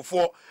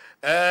ayikofo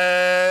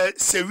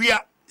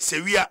sewia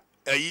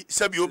ayi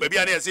sabio baby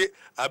ana yase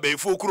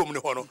abayfo kurom ne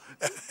ho no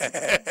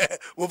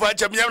wo fa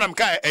chamnya nam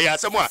kai eye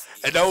asemo a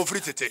eda wo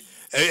free tete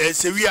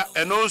sewia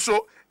eno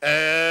nso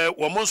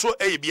wo mo nso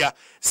eye bia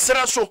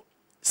sra so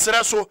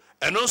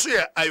eno nso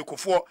ye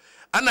ayikofo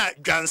ana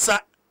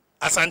dwansa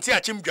Asante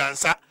achim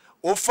dwansa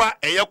ofa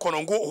eye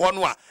konongo ho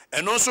no a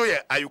eno nso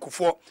ye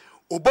ayikofo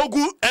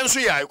obogu enso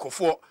ye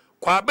ayikofo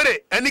kwa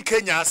bere eni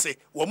Kenya ase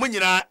wo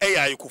munyina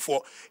eye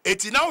ayikofo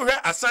eti na wo hwe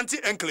Asante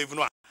enclave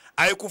no a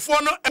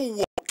ayikofo no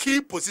wo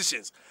key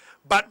positions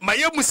but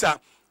maye musa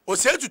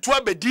osetutu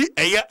abedi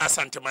eye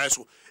Asante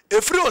manso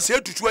efri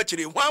osetutu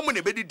akire ho amu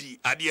ne bedidi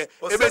ade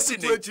ebesi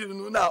ne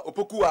osetutu na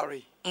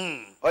opokuware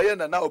oye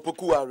na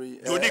opokuware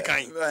odi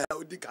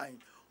kan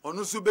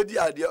onu so bedi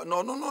ade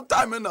no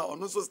time na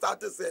onu so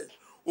start say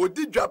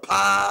odi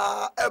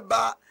dwapa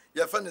eba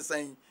ye fa ne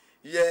sen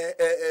ye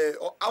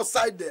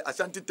outside the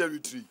Ashanti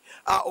territory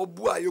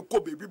obu a ye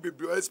ko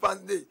bebi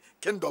expand the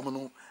kingdom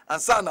no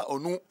ansa na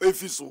onu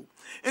efiso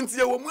nti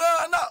ye wo mu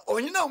na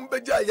ohina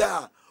mbegya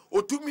ya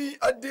otumi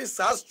ade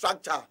sa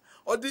structure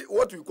odi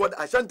what we call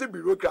Ashanti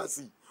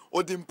bureaucracy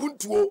odi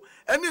mpuntuo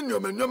ene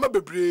nyoma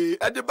bebre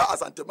ade ba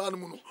Asante man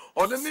mu no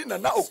ono ni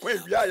na okwa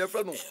ewia ye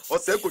fa no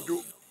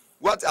osekojo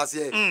what as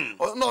here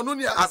no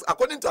as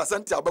according to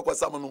Asante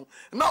abakwasam no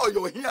na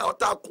oyo hia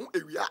otakon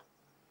ewia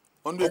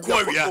on the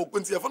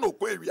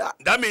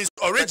that means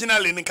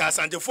originally in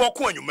Asante for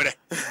Kwanyumere.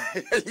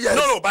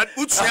 No, but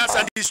Utsia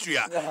Asante history.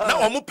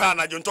 Now Omupa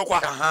na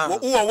Jontokwa.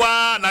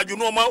 Uwa na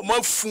Juno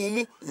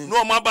Mafumu,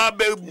 no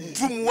Mababe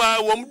Dumwa,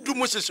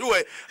 Dumushe,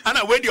 and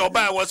I went your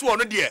buy was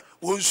one dear.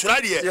 Yes,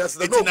 yes,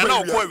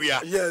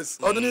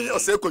 only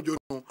Oseko Juno.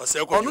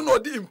 Oseko no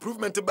the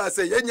improvement by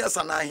say Yenya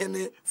Sana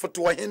Hene for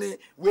Tuahene,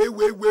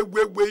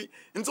 way.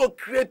 And so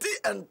creating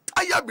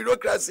entire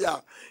bureaucracy.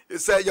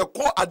 It's your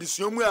core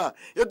addition where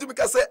you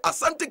because say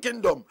Asante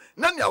Kingdom,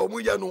 Nanya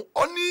Omuyano,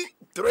 only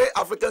 3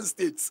 African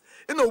states.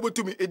 And over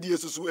to me,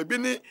 Ediesu,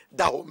 Ebini,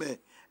 Dahome,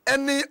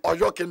 any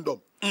Oyo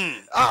kingdom.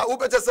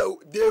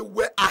 They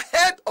were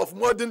ahead of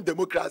modern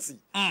democracy.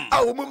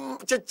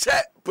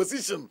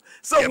 Position.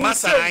 So we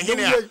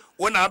say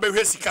when I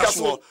be sika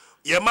so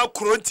yema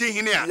kronti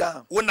hene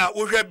a wona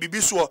wohwe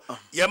bibiso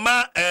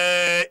yema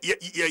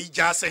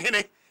jase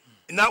hene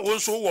na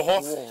wonso wo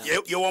ho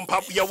ye won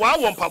pap ye wa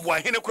won pabo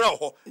hene kura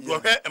ho yo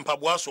hwe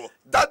mpaboa so.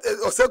 That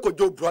Oseko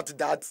Joe brought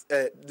that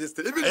this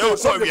thing. Even though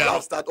some people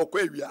have started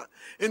Okwewia,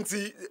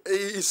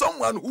 is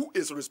someone who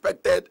is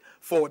respected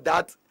for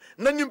that.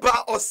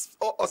 Nanimpa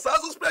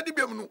osaso spread the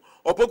biemu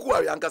opoku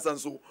ari ankasa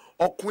nso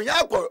okunya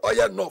akọ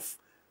oye north,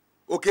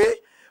 okay,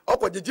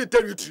 okwajeje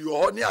territory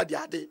ho ne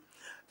ade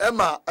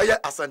ema oye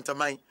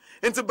Asanteman.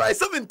 Into by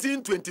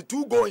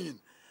 1722 going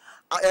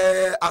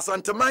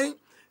Asanteman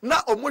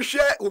na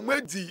omohwe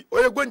omadi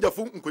oye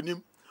gwanjafo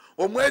nkonim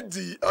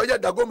omadi oye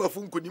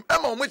dagomafo nkonim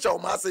ema omocha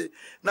omase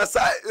na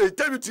sa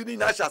territory ni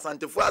na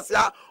Asantefo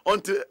asia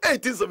until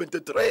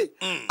 1873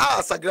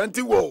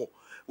 Sagranti war.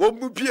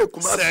 Womupie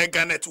Kumasi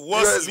Saganet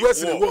was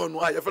war no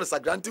aye for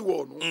Sagranti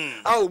war no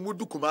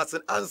omudu Kumasi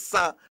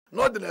ansa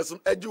northerners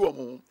eji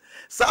wo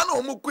sa na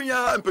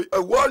omukunya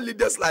world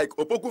leaders like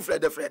Opoku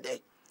Frede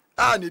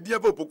ne dia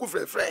Opoku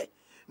Frede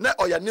na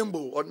oya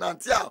nimbo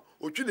onante a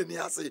otwine ni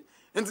ase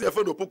nti ye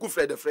for Opoku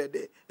Frede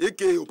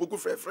aka Opoku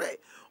Frede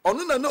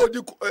onu na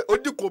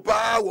odi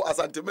kopa wo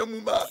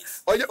Asantemamu ma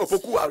oye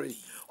Opoku ware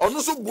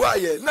onu so bua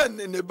ye na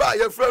ne ba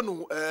ye frɛ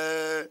no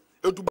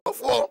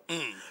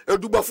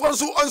Edubafo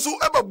nso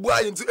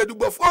ebabua yin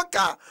edubafo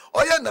ka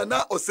oye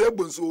nana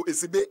osebo nso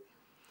esibe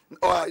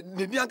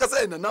ne ni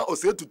ankasa nana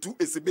osetutu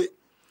esibe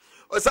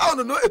osa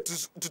ono no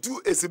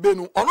etutu esibe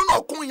no ono na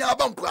okun ya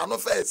abampo ano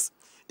first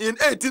in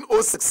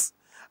 1806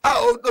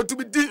 to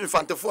be di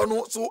infantefo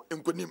no so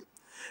nkonim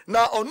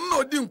na ono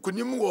no di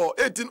nkonim wo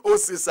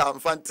 1806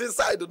 infantry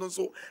side no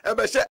so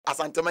ebehye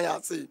Asanteman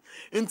ase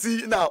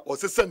nti na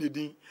osesa ne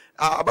din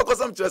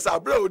abakosam kire sa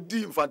abra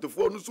odi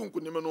infantefo no so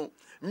nkonim no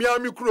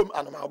miami krom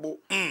anamabo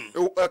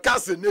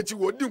castle nechi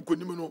wo di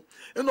nkonim no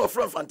na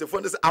ofra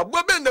infantefo no se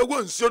abo be na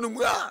wo nsuo no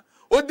mu a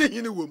odi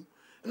hini wom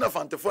na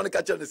infantefo no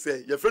ka kire ne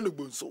se ye fre no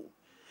bonso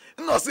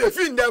na se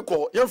efi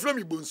ndeko ye fre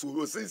mi bonso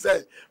o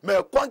se me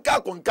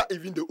konka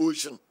even the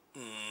ocean.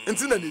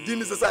 Nti na ni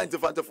din society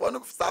infantefo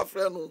no sa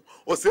fre no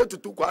o se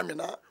tutu kwame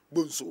na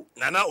bonso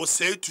nana o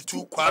se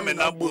tutu kwame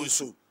na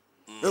bonso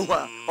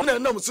ehwa ona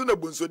nam so na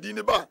bonso din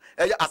ni ba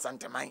eye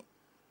Asanteman.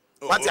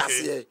 What you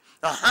say?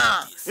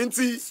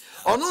 Nti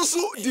ono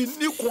nso di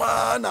ni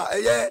kwa na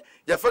eye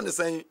ye fa ne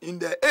say in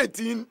the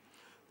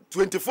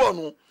 1824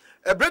 no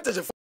a British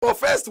for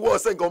first war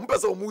say go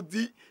mpesa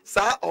omudi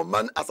sa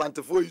oman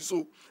Asantefo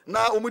iso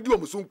na omudi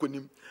omuso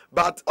nkonim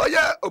but oye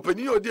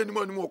opinion odi anim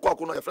anim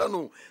okọ no ye fra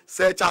no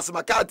Sir Charles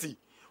McCarthy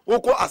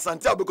woko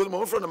Asante because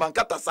mo fra no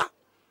mankatasa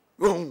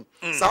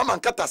sa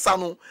mankatasa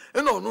no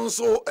eno no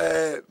nso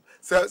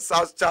Sir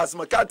Charles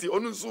McCarthy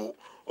onu nso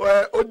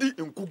odi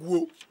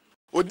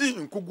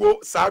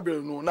nkuguo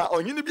sabre no na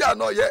ohini bia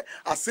na oye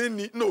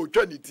aseni na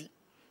otwa niti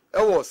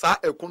ewo sa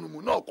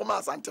ekonomu na okoma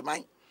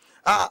Asanteman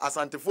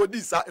Asantefo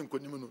di sa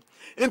nkonim no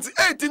nti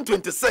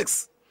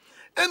 1826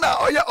 ena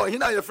oye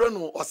ohina ye frɛ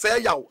no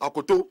osɛ yaw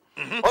akoto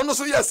ono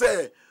so ye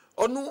sɛ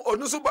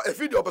onu so ba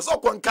efidi opeso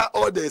konka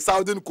all the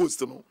southern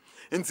coast no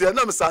nti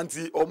enam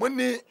santi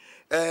omuni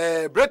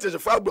British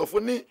fabrofo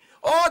ni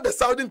all the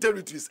southern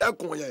territories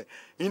ekon ye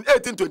in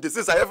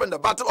 1826 I have the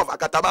battle of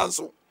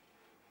Akatabanso.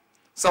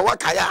 So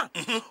wakaya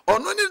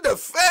ono ni the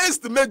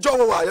first major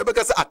war ye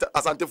beka say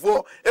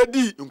Asantefo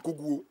edi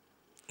nkuguo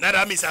na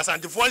that means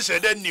Asantefo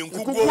nshede ni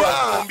nkuguo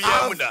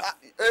ombia mu da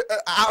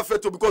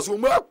afeto because we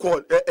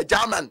call a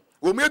German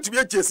we me to be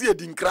chesi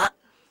edi nkra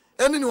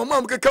eni ni wo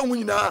ma mkeka hu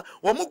nyina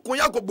wo mo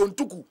konya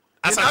kobontuku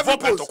Asantefo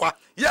petokwa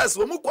yes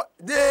wo mo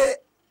they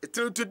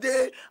till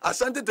today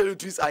Ashanti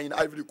territories are in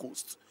Ivory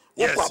Coast.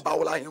 Yes. We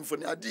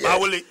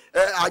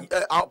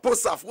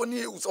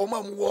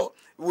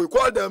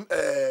call them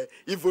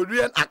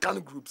Ivorian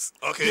account groups.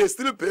 Okay. They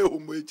still pay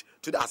homage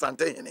to the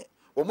Asante Hene.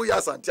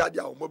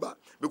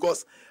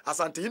 Because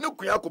Asante Hene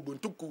Kuyako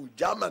Buntuku,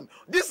 German,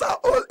 these are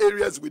all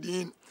areas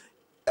within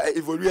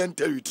Ivorian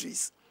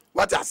territories.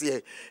 What I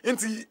say,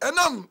 Inti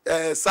enam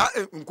sa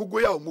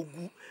nkugoya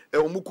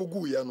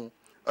omukugu ya no.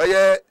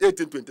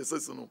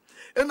 1826 no.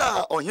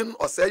 Ena ohin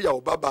osey ya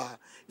obaba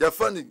ya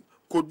fani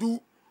kodu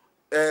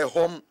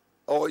home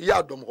or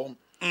yardom home.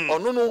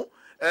 Ono no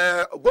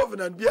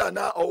governor bia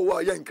na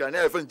owa ye nkran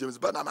na efan James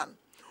Banaman.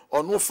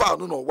 Ono fa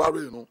no no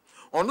ware no.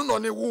 Ono no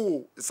ne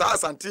wo sa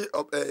Asante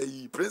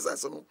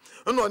princess no.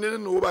 Ono ne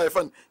no ba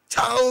efan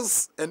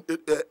Charles and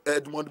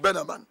Edmund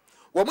Banaman.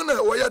 Women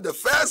were the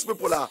first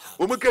people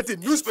who created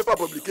newspaper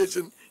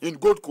publication in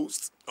Gold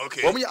Coast.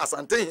 Okay. Women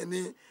Asante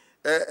ni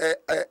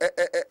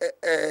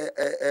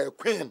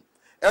Queen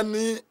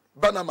any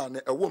Banaman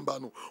a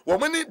woman.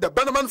 Women the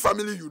Banaman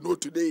family you know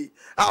today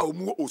are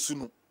Omu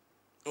Osunu.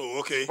 Oh,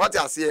 okay. What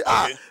I say,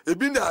 a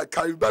been a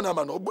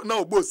Caribanaman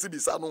now both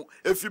Sibisano,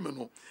 a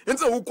female.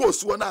 Into who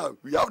course now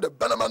we have the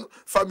Banaman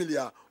family,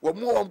 or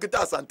more on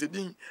Kita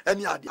Santini,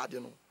 any idea.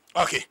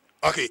 Okay.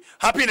 Okay,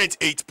 happy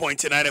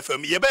 8.9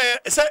 FM. Yebe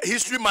say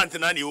history month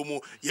na ne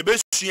omu. Yebe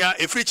sua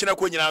efri china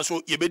ko nyina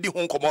so yebe di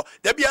ho nkomo.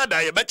 Da bia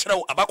da yebe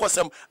kyerɛ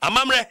abakɔsɛm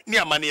amamre ne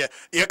amane.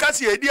 Ye ka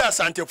se yedi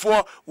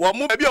asantefo wo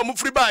mu bia omu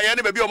firi ba ye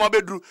ne bia omu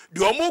abeduru.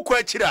 De omu kɔ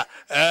akyira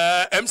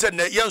em se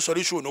ne ye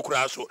nsɔre show no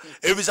kura so.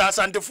 Evisa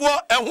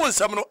asantefo ɛho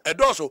nsɛm no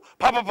ɛdɔso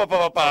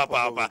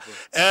pa.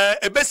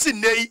 Ebesi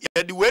nei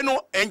yedi we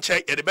no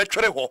enkyɛ yede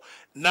bɛtwere hɔ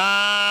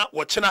na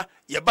wɔkyena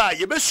yeba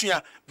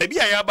yebesua baabi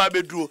a yaba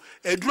beduro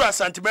eduru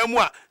asantema mu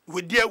a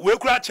wedie we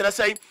kura kyerɛ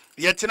sɛ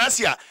yɛtena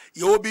se a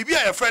yɛwɔ biribi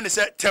a yɛfrɛ ne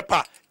sɛ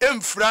tepa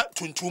emfra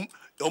tuntum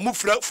ɔmu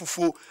fra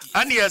fufuo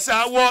ane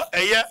yɛsa wɔ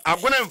ɛyɛ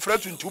agona emfra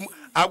tuntum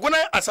agona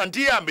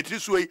asante a metri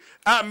so yi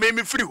a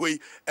memi firi hɔ yi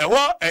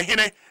ɛhɔ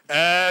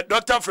ɛhene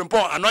Dr.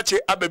 Frimpong Anoche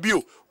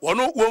ababio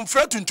wɔno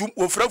wɔmfra tuntum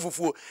wɔfra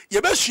fufuo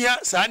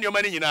yɛbɛsua saa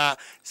nneɛma ne nyinaa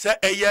sɛ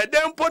ɛyɛ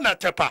dɛmpo na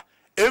tepa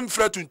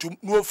emfra tuntum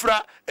no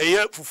ofra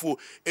eye fufuo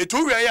etu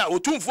wi ya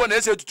otumfo na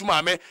ese tutum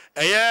ame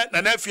eye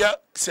na nafia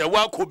se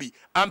wa kobi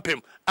ampem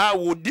a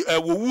wo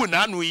wu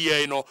na anu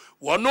ye no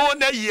wono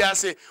na yi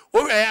ase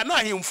o ya na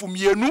ahemfu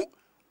mienu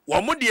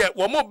wo mo de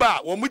wo mo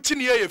ba wo mo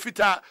chini ye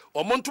fita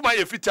wo mo ntuma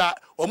ye fita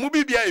wo mo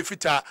bibia ye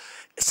fita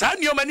saa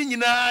nioma ni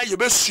nyina ye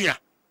besua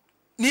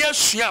ni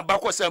asua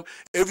bakosem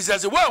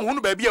efisase wa hunu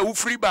ba bia wo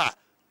firi ba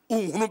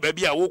unhunu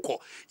baby a wokɔ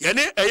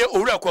yene eye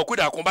owura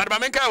kwakuda ko ba ma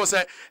menka wo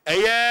se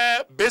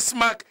eye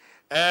Bismarck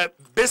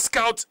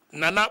Biscout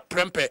Nana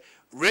Prempe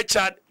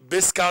Richard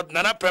Biscout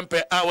Nana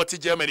Prempe a what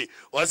Germany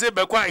was it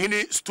bekwa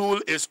hini stool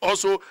is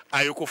also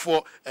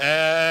ayokofo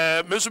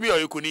mesumi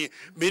ayokuni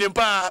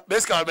minimpa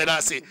Biscout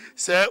medase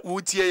se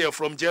wutie ye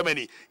from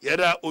Germany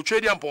yeda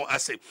otwedi ampon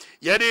ase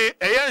yede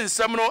eye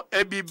nsem no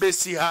ebi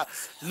besi ha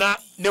na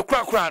ne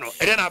krakra no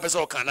ede na apese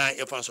okana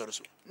ye fansoro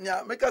so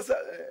nya meka se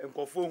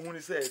nkofo hu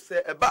ni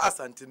se eba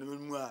asante no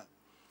mu a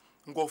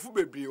nkofo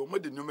bebre o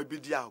mode nyoma bi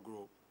di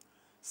agro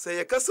se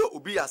ye kase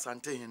obi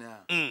asante hene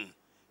a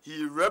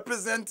he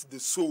represents the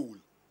soul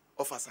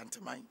of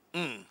Asante man.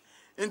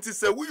 Enti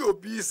se we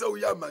obi se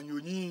we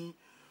amanyoni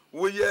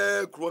we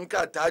ye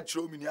kronka ta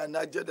chiro mini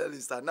na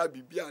journalist na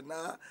bibia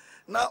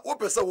na wo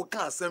pese wo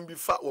kan asem bi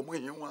fa wo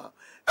mohenwa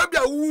e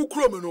bia wu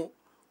krom no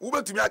wo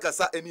betumi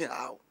akasa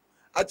anyhow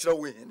a chiro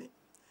we hene.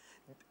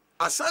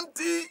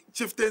 Ashanti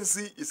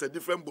chieftaincy is a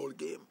different ball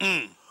game.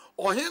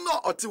 Ohin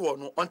no ote wo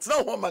no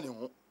ontena ho ma ne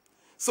ho.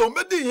 So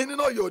medi hene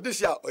no your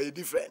disha or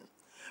different.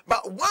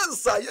 But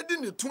once I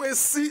didn't do a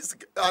see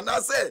and I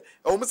say,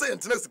 I say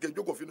internet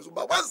joke of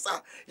but once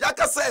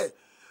Yaka say,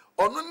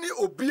 only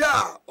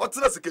Obia or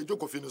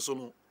joke of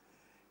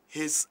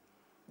his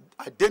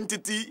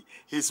identity,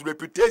 his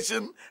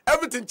reputation,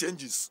 everything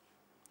changes.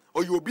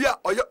 Or you be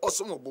or you're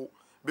awesome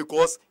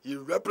because he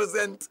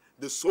represents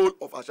the soul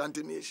of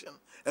Ashanti nation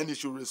and you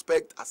should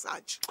respect as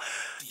such.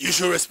 You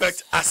should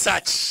respect as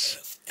such.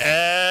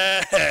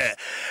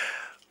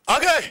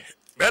 Okay.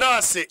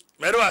 Better say,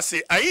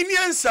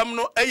 Indian some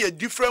no a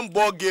different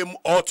ball game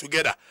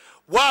altogether.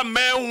 One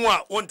man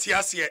won't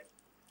tiasie.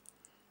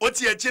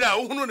 Oti a chira,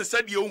 who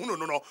said you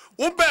no.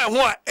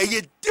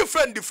 A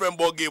different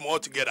ball game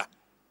altogether.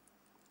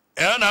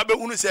 And I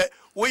be say,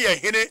 we are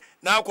hene,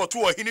 now go to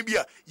a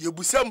hinibia, you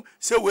busam,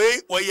 say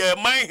way, or ye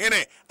mine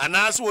hene, and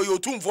ask where your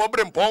tomb for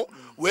Brimpong,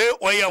 where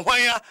or ye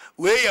wire,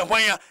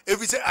 if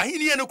you say a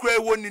Indian cry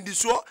one in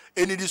this war,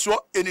 any this war,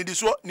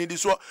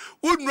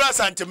 wouldn't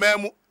rush anti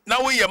memu.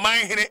 Now we are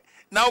mine here.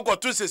 Now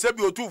got to say,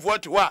 you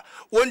 240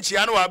 one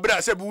chiano abra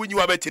said when you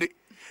are better.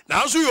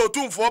 Now so you're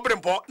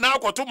 240 now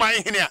got to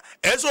mine here.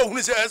 As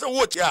who says a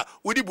watch ya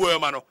with the boy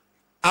mano.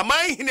 A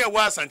mine here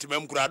was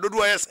antimum grado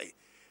do I say.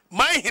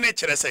 Mine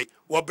here say,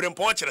 what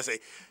Brimpon say.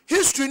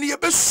 History near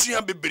best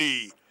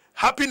be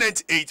happy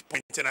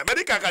 98.9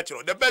 America catcher,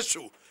 the best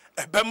show.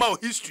 A Bema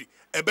history,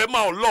 a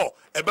Bema law,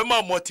 a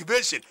Bema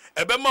motivation,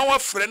 a Bema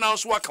friend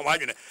house work.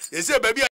 They say, baby.